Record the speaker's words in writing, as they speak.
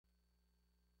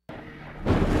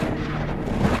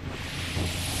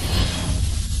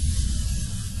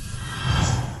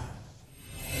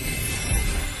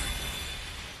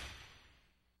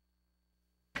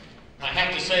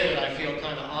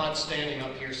not standing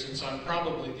up here since I'm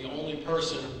probably the only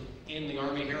person in the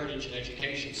Army Heritage and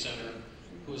Education Center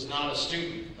who is not a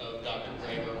student of Dr.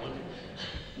 Greg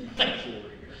Urwin.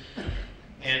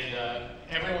 And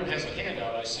everyone has a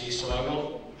handout, I see, so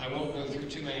I won't go through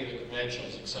too many of the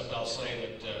credentials, except I'll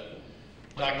say that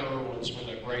Dr. Urwin's been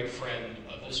a great friend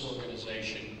of this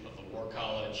organization, of the War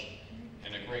College,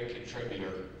 and a great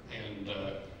contributor, and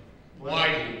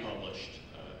widely published.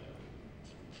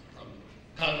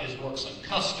 From his works on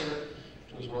Custer,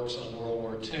 to his works on World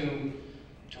War II,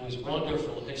 to his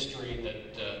wonderful history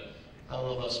that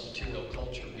all of us material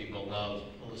culture people love,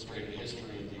 Illustrated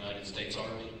History of the United States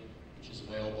Army, which is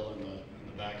available in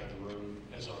the back of the room,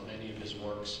 as are many of his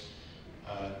works.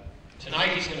 Tonight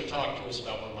he's going to talk to us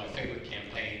about one of my favorite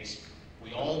campaigns.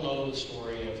 We all know the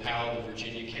story of how the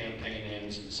Virginia campaign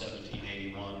ends in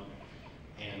 1781,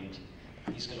 and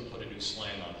he's going to put a new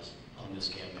slant on this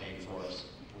campaign for us.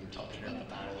 We were talking about the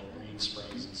Battle of Green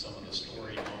Springs and some of the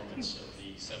storied moments of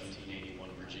the 1781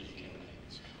 Virginia campaign.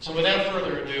 So without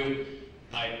further ado,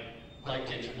 I'd like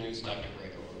to introduce Dr.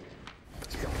 Gregory.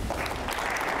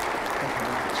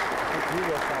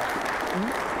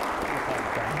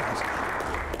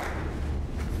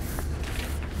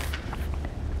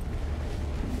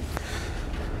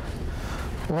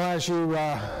 Well, as you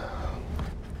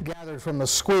gathered from the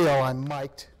squeal, I'm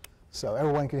mic'd, so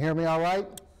everyone can hear me all right?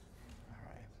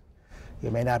 You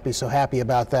may not be so happy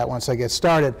about that once I get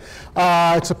started.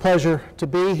 It's a pleasure to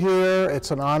be here.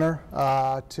 It's an honor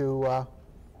to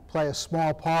play a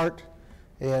small part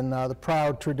in the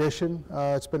proud tradition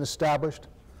that's been established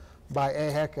by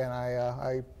AHEC, and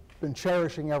I've been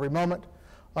cherishing every moment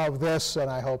of this,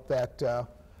 and I hope that the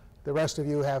rest of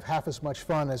you have half as much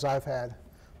fun as I've had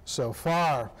so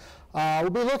far.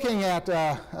 We'll be looking at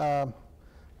a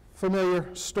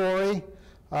familiar story,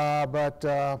 but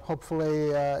hopefully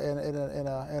in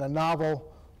a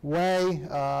novel way.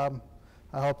 I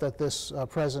hope that this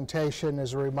presentation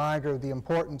is a reminder of the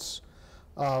importance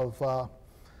of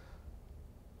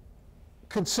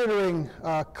considering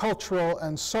cultural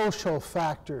and social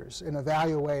factors in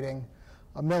evaluating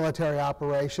military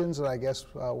operations, and I guess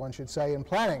one should say in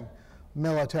planning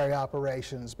military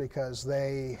operations, because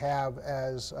they have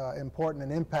as important an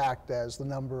impact as the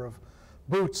number of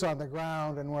boots on the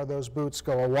ground and where those boots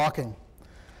go a-walking.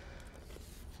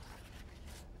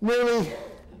 Nearly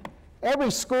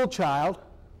every school child,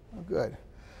 in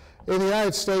the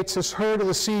United States has heard of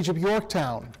the Siege of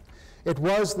Yorktown. It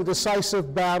was the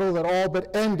decisive battle that all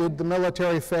but ended the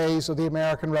military phase of the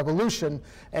American Revolution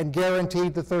and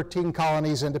guaranteed the 13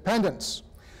 colonies' independence.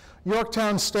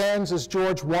 Yorktown stands as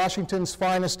George Washington's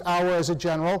finest hour as a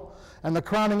general and the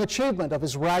crowning achievement of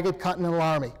his ragged Continental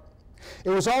Army.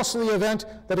 It was also the event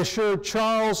that assured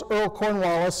Charles Earl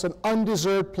Cornwallis an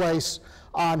undeserved place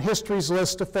on history's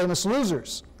list of famous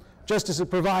losers, just as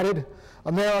it provided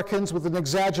Americans with an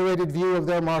exaggerated view of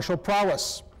their martial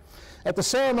prowess. At the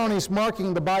ceremonies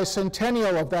marking the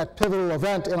bicentennial of that pivotal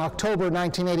event in October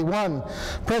 1981,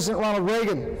 President Ronald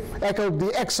Reagan echoed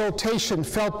the exultation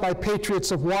felt by patriots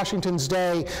of Washington's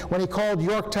day when he called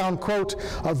Yorktown, quote,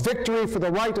 a victory for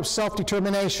the right of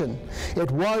self-determination. It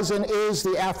was and is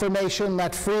the affirmation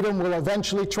that freedom will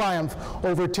eventually triumph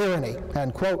over tyranny,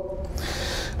 end quote.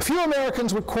 Few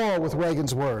Americans would quarrel with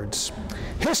Reagan's words.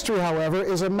 History, however,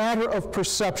 is a matter of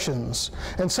perceptions,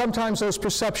 and sometimes those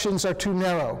perceptions are too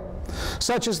narrow.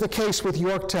 Such is the case with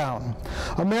Yorktown.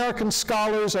 American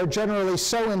scholars are generally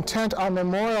so intent on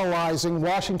memorializing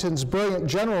Washington's brilliant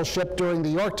generalship during the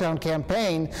Yorktown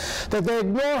campaign that they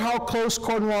ignore how close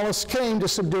Cornwallis came to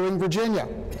subduing Virginia.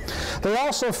 They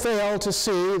also fail to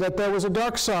see that there was a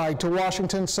dark side to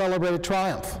Washington's celebrated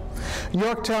triumph.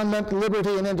 Yorktown meant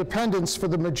liberty and independence for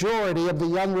the majority of the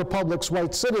young republic's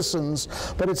white citizens,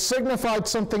 but it signified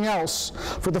something else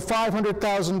for the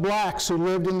 500,000 blacks who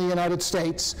lived in the United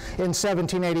States in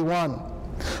 1781.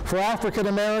 For African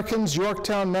Americans,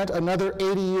 Yorktown meant another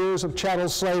 80 years of chattel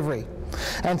slavery.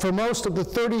 And for most of the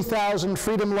 30,000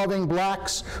 freedom-loving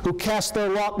blacks who cast their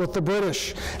lot with the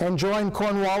British and joined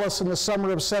Cornwallis in the summer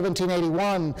of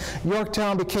 1781,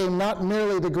 Yorktown became not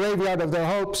merely the graveyard of their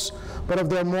hopes, but of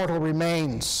their mortal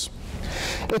remains.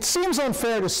 It seems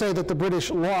unfair to say that the British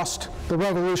lost the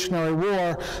Revolutionary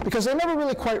War because they never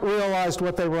really quite realized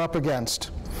what they were up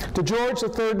against. To George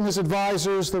III and his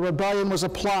advisors, the rebellion was a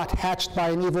plot hatched by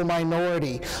an evil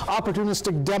minority,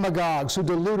 opportunistic demagogues who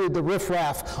deluded the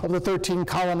riffraff of the 13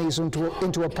 colonies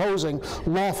into opposing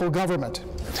lawful government.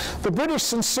 The British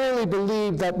sincerely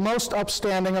believed that most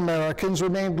upstanding Americans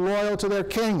remained loyal to their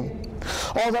king.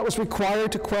 All that was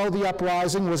required to quell the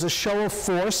uprising was a show of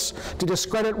force to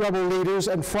discredit rebel leaders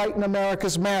and frighten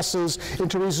America's masses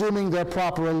into resuming their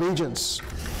proper allegiance.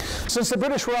 Since the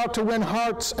British were out to win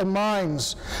hearts and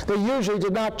minds, they usually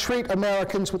did not treat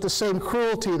Americans with the same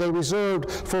cruelty they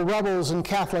reserved for rebels in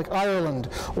Catholic Ireland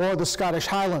or the Scottish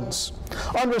Highlands.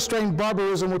 Unrestrained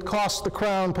barbarism would cost the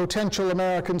Crown potential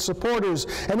American supporters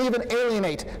and even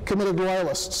alienate committed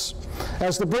loyalists.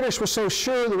 As the British were so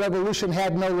sure the revolution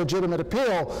had no legitimate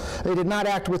appeal, they did not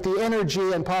act with the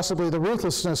energy and possibly the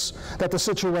ruthlessness that the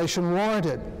situation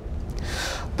warranted.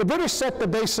 The British set the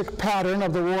basic pattern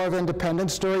of the War of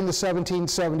Independence during the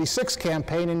 1776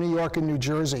 campaign in New York and New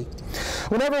Jersey.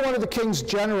 Whenever one of the king's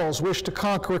generals wished to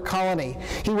conquer a colony,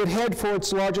 he would head for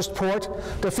its largest port,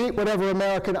 defeat whatever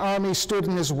American army stood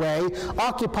in his way,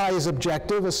 occupy his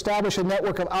objective, establish a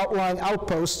network of outlying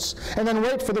outposts, and then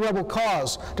wait for the rebel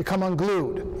cause to come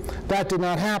unglued. That did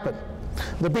not happen.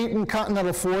 The beaten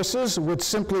Continental forces would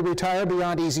simply retire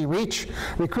beyond easy reach,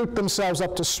 recruit themselves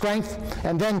up to strength,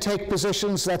 and then take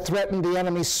positions that threatened the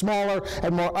enemy's smaller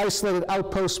and more isolated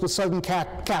outposts with sudden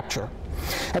capture.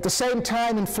 At the same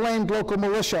time, inflamed local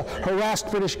militia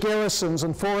harassed British garrisons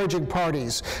and foraging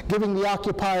parties, giving the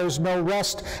occupiers no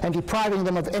rest and depriving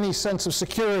them of any sense of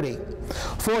security.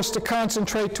 Forced to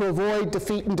concentrate to avoid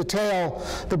defeat in detail,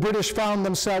 the British found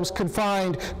themselves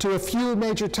confined to a few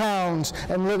major towns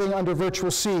and living under virtual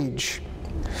siege.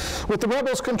 With the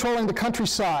rebels controlling the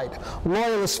countryside,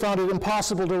 loyalists found it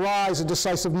impossible to rise in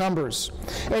decisive numbers.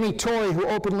 Any Tory who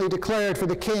openly declared for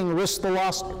the king risked the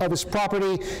loss of his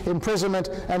property, imprisonment,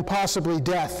 and possibly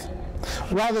death.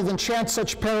 Rather than chance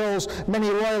such perils, many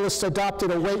loyalists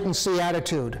adopted a wait-and-see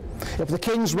attitude. If the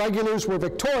king's regulars were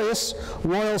victorious,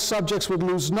 loyal subjects would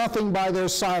lose nothing by their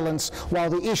silence while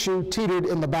the issue teetered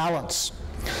in the balance.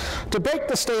 To break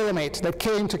the stalemate that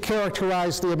came to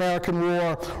characterize the American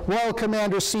war, royal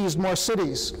commanders seized more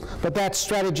cities, but that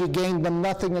strategy gained them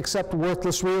nothing except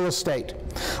worthless real estate.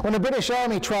 When the British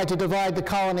Army tried to divide the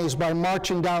colonies by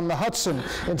marching down the Hudson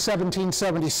in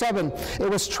 1777, it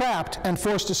was trapped and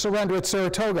forced to surrender at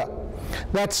Saratoga.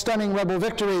 That stunning rebel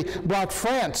victory brought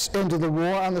France into the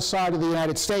war on the side of the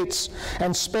United States,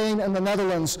 and Spain and the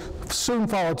Netherlands soon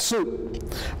followed suit.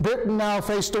 Britain now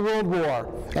faced a world war,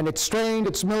 and it strained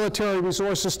its military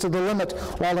resources to the limit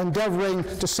while endeavoring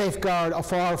to safeguard a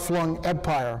far-flung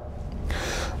empire.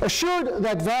 Assured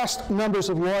that vast numbers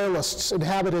of loyalists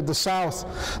inhabited the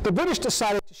South, the British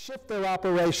decided to shift their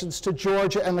operations to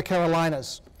Georgia and the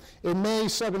Carolinas. In May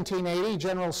 1780,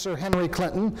 General Sir Henry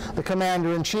Clinton, the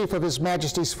commander-in-chief of His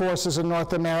Majesty's forces in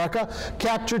North America,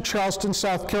 captured Charleston,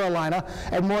 South Carolina,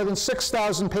 and more than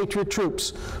 6,000 Patriot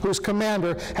troops, whose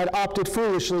commander had opted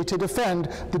foolishly to defend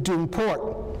the doomed port.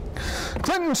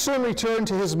 Clinton soon returned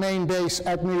to his main base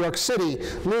at New York City,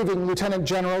 leaving Lieutenant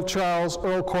General Charles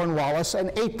Earl Cornwallis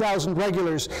and 8,000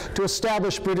 regulars to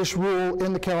establish British rule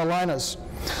in the Carolinas.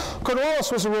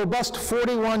 Cornwallis was a robust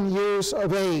 41 years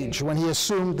of age when he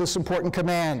assumed this important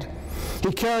command.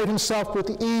 He carried himself with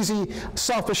the easy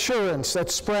self-assurance that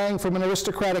sprang from an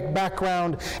aristocratic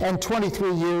background and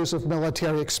 23 years of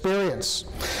military experience.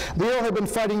 The Earl had been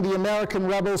fighting the American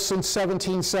rebels since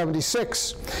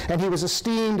 1776, and he was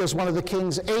esteemed as one of the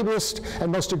king's ablest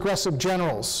and most aggressive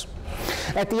generals.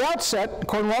 At the outset,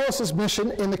 Cornwallis's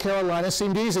mission in the Carolinas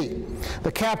seemed easy.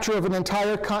 The capture of an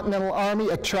entire Continental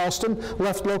Army at Charleston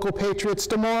left local patriots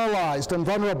demoralized and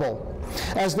vulnerable.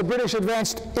 As the British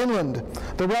advanced inland,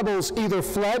 the rebels either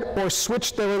fled or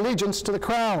switched their allegiance to the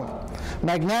Crown.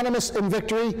 Magnanimous in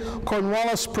victory,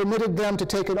 Cornwallis permitted them to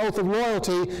take an oath of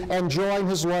loyalty and join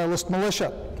his loyalist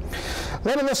militia.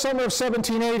 Then in the summer of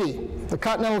 1780, the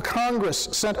Continental Congress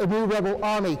sent a new rebel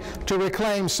army to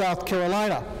reclaim South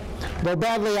Carolina. Though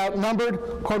badly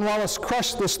outnumbered, Cornwallis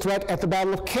crushed this threat at the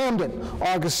Battle of Camden,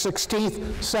 August 16,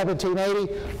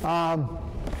 1780.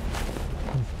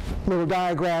 Little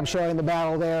diagram showing the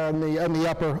battle there in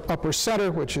the upper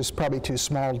center, which is probably too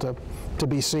small to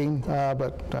be seen,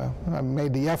 but I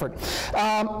made the effort.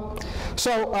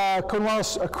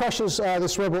 Cornwallis crushes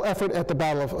this rebel effort at the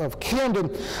Battle of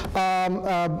Camden on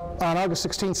August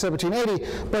 16,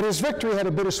 1780, but his victory had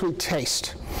a bittersweet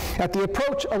taste. At the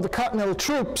approach of the Continental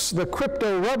troops, the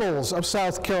crypto-rebels of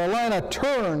South Carolina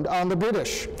turned on the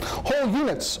British. Whole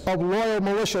units of loyal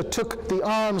militia took the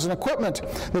arms and equipment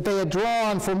that they had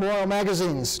drawn from royal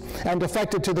magazines and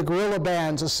defected to the guerrilla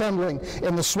bands assembling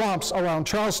in the swamps around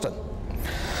Charleston.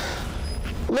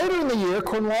 Later in the year,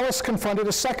 Cornwallis confronted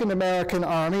a second American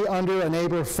army under a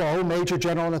neighbor foe, Major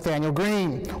General Nathaniel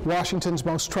Greene, Washington's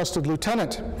most trusted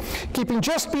lieutenant. Keeping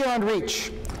just beyond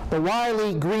reach, the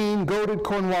wily Greene goaded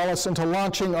Cornwallis into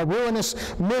launching a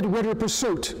ruinous midwinter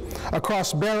pursuit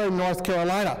across barren North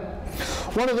Carolina.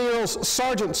 One of the Earl's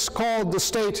sergeants called the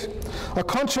state a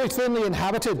country thinly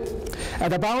inhabited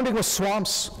and abounding with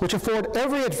swamps, which afford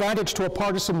every advantage to a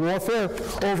partisan warfare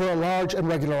over a large and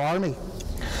regular army.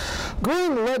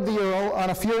 Greene led the Earl on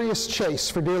a furious chase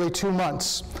for nearly 2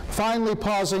 months, finally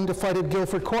pausing to fight at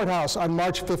Guilford Courthouse on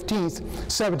March 15,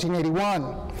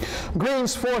 1781.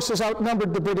 Greene's forces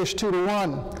outnumbered the British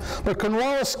 2-1, but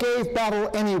Cornwallis gave battle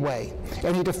anyway,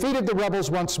 and he defeated the rebels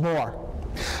once more.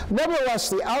 Nevertheless,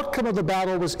 the outcome of the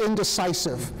battle was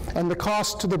indecisive, and the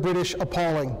cost to the British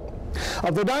appalling.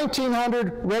 Of the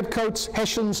 1,900 redcoats,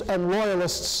 Hessians, and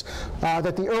Loyalists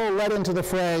that the Earl led into the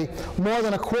fray, more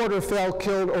than a quarter fell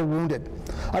killed or wounded.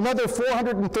 Another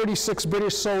 436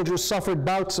 British soldiers suffered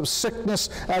bouts of sickness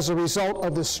as a result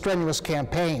of this strenuous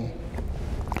campaign.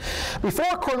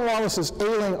 Before Cornwallis's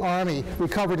ailing army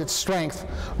recovered its strength,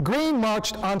 Greene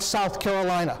marched on South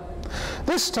Carolina.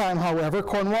 This time, however,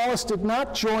 Cornwallis did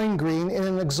not join Greene in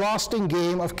an exhausting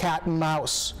game of cat and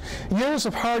mouse. Years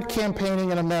of hard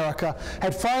campaigning in America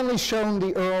had finally shown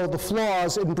the Earl the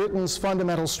flaws in Britain's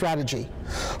fundamental strategy.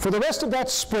 For the rest of that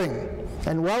spring,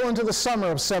 and well into the summer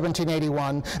of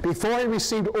 1781, before he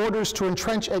received orders to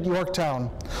entrench at Yorktown,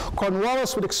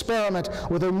 Cornwallis would experiment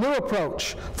with a new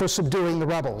approach for subduing the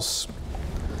rebels.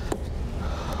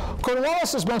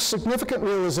 Cornwallis's most significant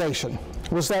realization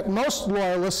was that most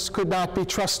Loyalists could not be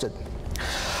trusted.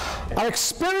 Our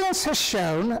experience has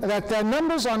shown that their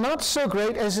numbers are not so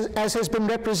great as has been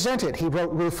represented, he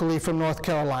wrote ruefully from North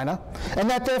Carolina, and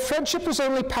that their friendship is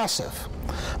only passive.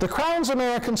 The Crown's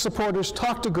American supporters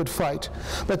talked a good fight,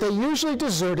 but they usually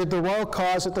deserted the royal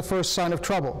cause at the first sign of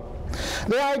trouble.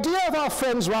 The idea of our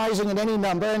friends rising in any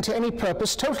number and to any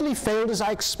purpose totally failed as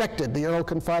I expected, the Earl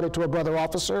confided to a brother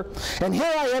officer, and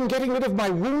here I am getting rid of my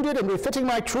wounded and refitting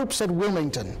my troops at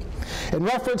Wilmington. In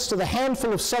reference to the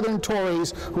handful of Southern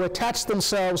Tories who attached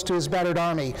themselves to his battered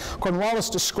army, Cornwallis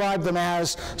described them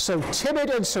as so timid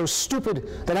and so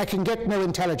stupid that I can get no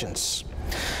intelligence.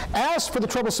 As for the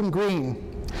troublesome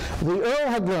Greene, the Earl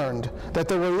had learned that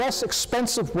there were less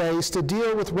expensive ways to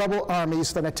deal with rebel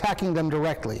armies than attacking them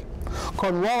directly.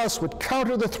 Cornwallis would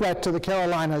counter the threat to the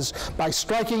Carolinas by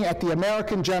striking at the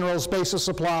American general's base of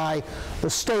supply, the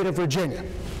state of Virginia.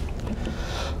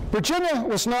 Virginia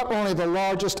was not only the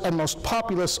largest and most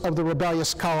populous of the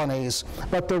rebellious colonies,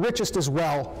 but the richest as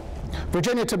well.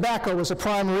 Virginia tobacco was a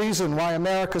prime reason why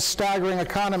America's staggering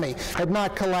economy had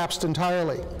not collapsed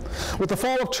entirely. With the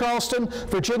fall of Charleston,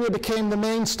 Virginia became the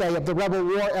mainstay of the rebel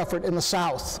war effort in the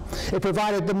South. It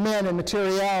provided the men and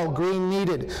materiel Greene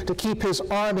needed to keep his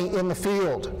army in the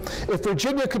field. If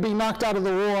Virginia could be knocked out of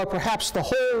the war, perhaps the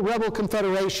whole rebel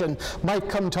confederation might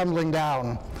come tumbling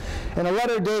down. In a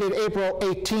letter dated April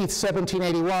 18,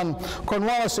 1781,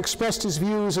 Cornwallis expressed his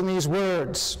views in these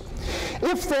words: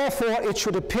 "If, therefore, it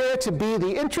should appear to be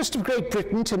the interest of Great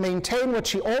Britain to maintain what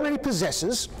she already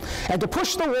possesses, and to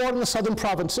push the war in the southern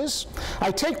provinces,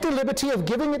 I take the liberty of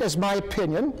giving it as my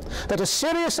opinion that a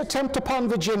serious attempt upon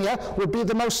Virginia would be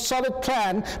the most solid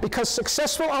plan, because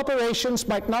successful operations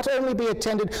might not only be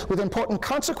attended with important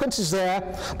consequences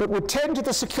there, but would tend to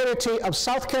the security of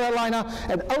South Carolina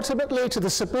and ultimately to the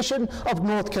submission of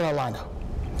North Carolina."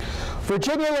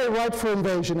 Virginia lay ripe for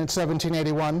invasion in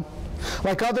 1781.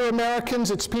 Like other Americans,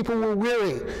 its people were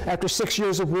weary after 6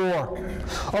 years of war.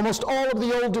 Almost all of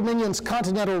the Old Dominion's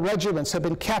continental regiments had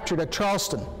been captured at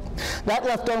Charleston. That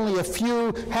left only a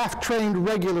few half-trained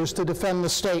regulars to defend the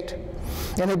state.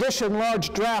 In addition,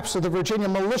 large drafts of the Virginia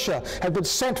militia had been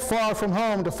sent far from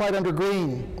home to fight under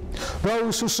Greene.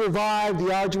 Those who survived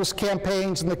the arduous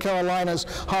campaigns in the Carolinas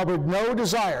harbored no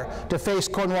desire to face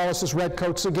Cornwallis's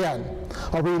redcoats again,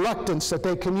 a reluctance that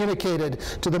they communicated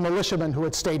to the militiamen who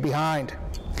had stayed behind.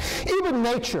 Even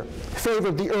nature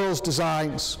favored the Earl's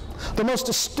designs. The most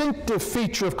distinctive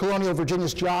feature of colonial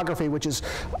Virginia's geography, which is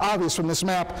obvious from this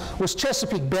map, was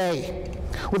Chesapeake Bay.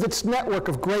 With its network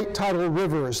of great tidal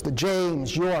rivers, the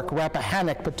James, York,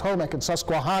 Rappahannock, Potomac, and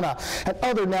Susquehanna, and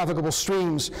other navigable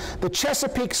streams, the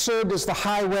Chesapeake served as the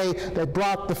highway that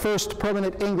brought the first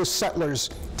permanent English settlers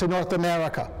to North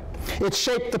America. It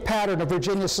shaped the pattern of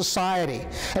Virginia's society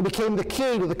and became the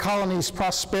key to the colony's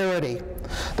prosperity.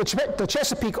 The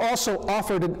Chesapeake also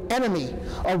offered an enemy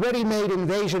a ready-made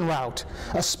invasion route,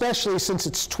 especially since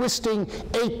its twisting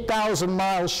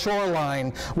 8,000-mile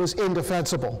shoreline was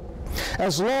indefensible.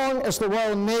 As long as the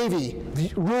Royal Navy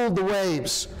ruled the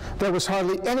waves, there was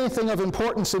hardly anything of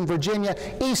importance in Virginia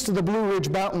east of the Blue Ridge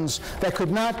Mountains that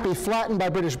could not be flattened by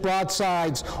British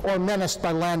broadsides or menaced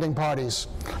by landing parties.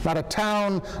 Not a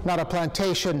town, not a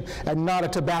plantation, and not a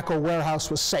tobacco warehouse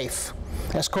was safe.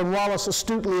 As Cornwallis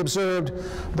astutely observed,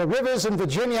 the rivers in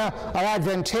Virginia are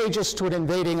advantageous to an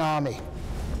invading army.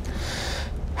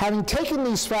 Having taken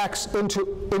these facts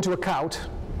into account,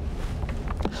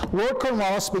 Lord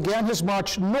Cornwallis began his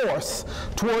march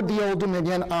north toward the Old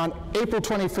Dominion on April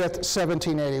 25th,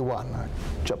 1781.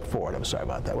 Jump forward, I'm sorry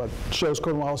about that. Well, it shows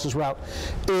Cornwallis's route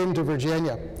into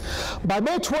Virginia. By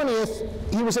May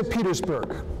 20th, he was at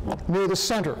Petersburg, near the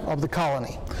center of the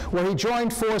colony, where he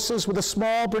joined forces with a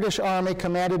small British army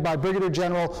commanded by Brigadier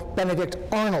General Benedict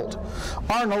Arnold.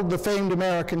 Arnold, the famed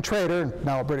American trader,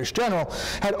 now a British general,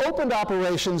 had opened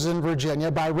operations in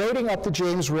Virginia by raiding up the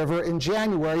James River in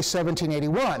January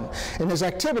 1781, and his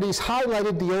activities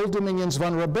highlighted the Old Dominion's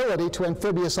vulnerability to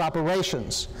amphibious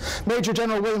operations. Major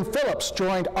General William Phillips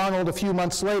joined Arnold a few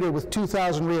months later with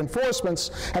 2,000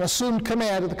 reinforcements and assumed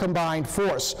command of the combined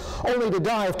force, only to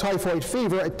die of typhoid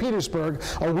fever at Petersburg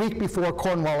a week before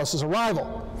Cornwallis's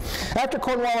arrival. After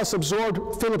Cornwallis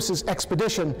absorbed Phillips's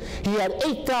expedition, he had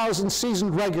 8,000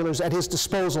 seasoned regulars at his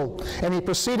disposal, and he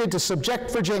proceeded to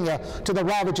subject Virginia to the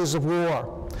ravages of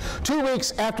war. 2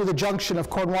 weeks after the junction of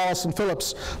Cornwallis and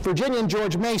Phillips, Virginian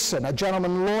George Mason, a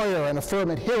gentleman lawyer and a firm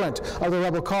adherent of the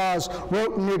rebel cause,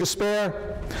 wrote in near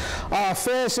despair, "Our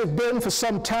affairs have been for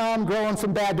some time growing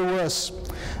from bad to worse.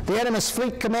 The enemy's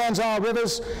fleet commands our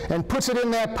rivers and puts it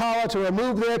in their power to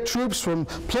remove their troops from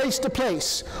place to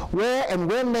place, where and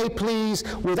when they please,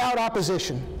 without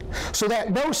opposition, so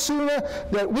that no sooner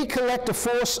that we collect a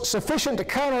force sufficient to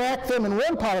counteract them in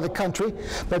one part of the country,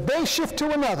 but they shift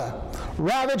to another,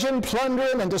 ravaging,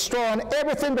 plundering, and destroying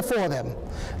everything before them.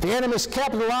 The enemy's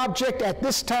capital object at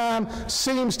this time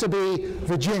seems to be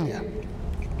Virginia."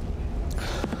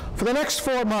 For the next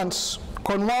 4 months,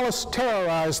 Cornwallis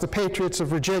terrorized the patriots of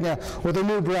Virginia with a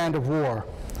new brand of war.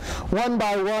 One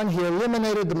by one, he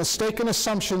eliminated the mistaken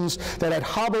assumptions that had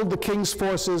hobbled the king's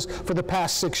forces for the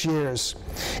past 6 years.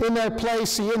 In their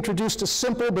place, he introduced a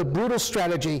simple but brutal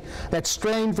strategy that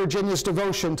strained Virginia's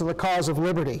devotion to the cause of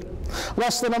liberty.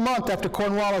 Less than a month after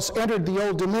Cornwallis entered the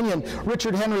Old Dominion,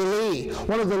 Richard Henry Lee,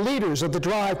 one of the leaders of the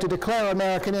drive to declare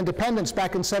American independence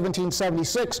back in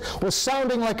 1776, was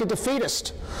sounding like a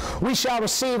defeatist. "We shall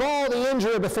receive all the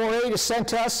injury before aid is sent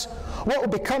to us. What will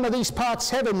become of these parts,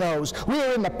 heaven knows. We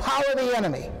are in the power of the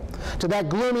enemy." To that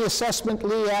gloomy assessment,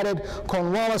 Lee added,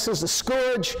 "Cornwallis is a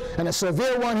scourge, and a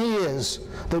severe one he is.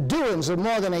 The doings of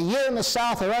more than a year in the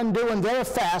South are undoing very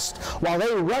fast, while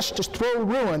they rush to throw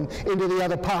ruin into the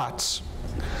other parts."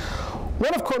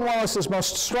 One of Cornwallis's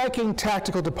most striking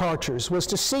tactical departures was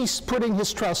to cease putting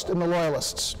his trust in the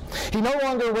Loyalists. He no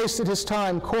longer wasted his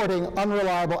time courting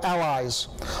unreliable allies.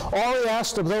 All he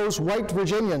asked of those white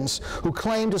Virginians who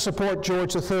claimed to support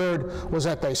George III was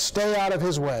that they stay out of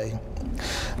his way.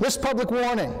 This public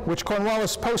warning, which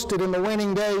Cornwallis posted in the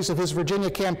waning days of his Virginia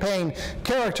campaign,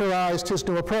 characterized his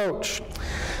new approach.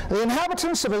 "The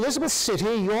inhabitants of Elizabeth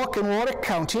City, York, and Warwick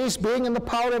counties, being in the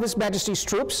power of His Majesty's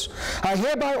troops, are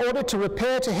hereby ordered to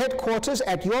repair to headquarters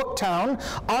at Yorktown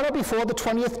on or before the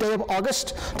 20th day of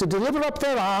August, to deliver up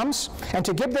their arms and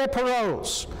to give their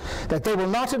paroles, that they will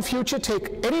not in future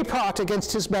take any part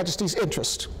against His Majesty's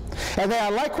interest. And they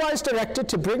are likewise directed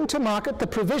to bring to market the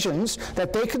provisions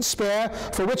that they can spare,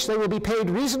 for which they will be paid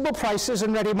reasonable prices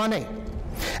in ready money.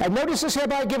 And notice is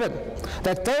hereby given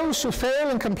that those who fail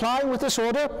in complying with this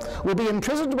order will be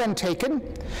imprisoned when taken,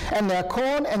 and their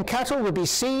corn and cattle will be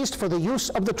seized for the use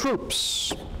of the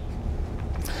troops."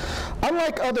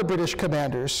 Unlike other British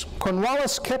commanders,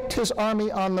 Cornwallis kept his army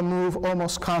on the move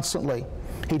almost constantly.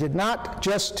 He did not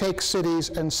just take cities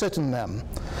and sit in them.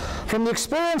 "From the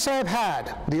experience I have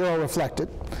had," the Earl reflected,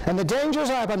 "and the dangers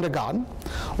I have undergone,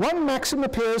 one maxim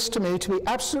appears to me to be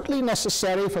absolutely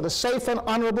necessary for the safe and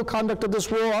honorable conduct of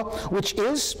this war, which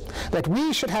is, that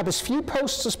we should have as few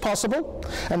posts as possible,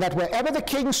 and that wherever the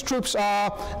king's troops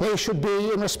are, they should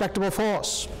be in respectable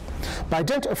force." By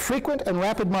dint of frequent and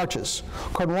rapid marches,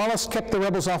 Cornwallis kept the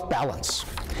rebels off balance.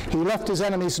 He left his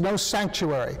enemies no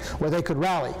sanctuary where they could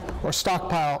rally or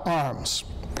stockpile arms.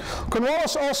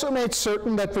 Cornwallis also made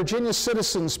certain that Virginia's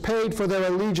citizens paid for their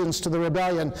allegiance to the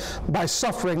rebellion by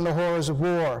suffering the horrors of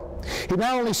war. He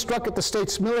not only struck at the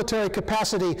state's military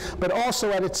capacity, but also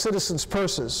at its citizens'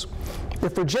 purses.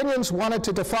 If Virginians wanted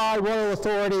to defy royal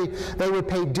authority, they would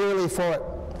pay dearly for it.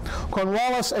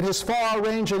 Cornwallis and his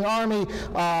far-ranging army,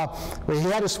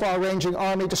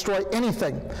 destroy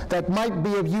anything that might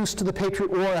be of use to the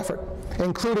Patriot War effort,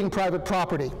 including private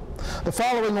property. The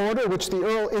following order, which the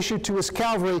Earl issued to his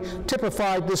cavalry,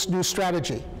 typified this new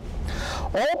strategy.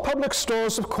 "All public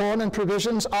stores of corn and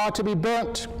provisions are to be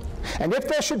burnt. And if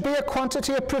there should be a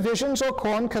quantity of provisions or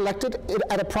corn collected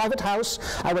at a private house,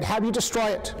 I would have you destroy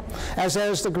it, as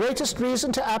there is the greatest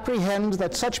reason to apprehend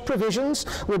that such provisions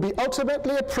will be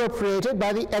ultimately appropriated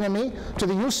by the enemy to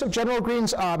the use of General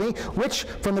Greene's army, which,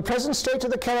 from the present state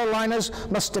of the Carolinas,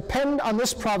 must depend on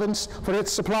this province for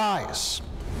its supplies.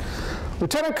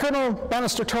 Lieutenant Colonel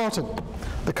Bannister Tarleton,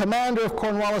 the commander of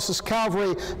Cornwallis's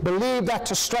cavalry, believed that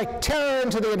to strike terror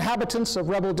into the inhabitants of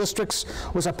rebel districts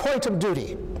was a point of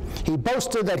duty. He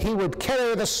boasted that he would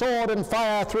carry the sword and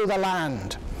fire through the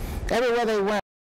land. Everywhere they went,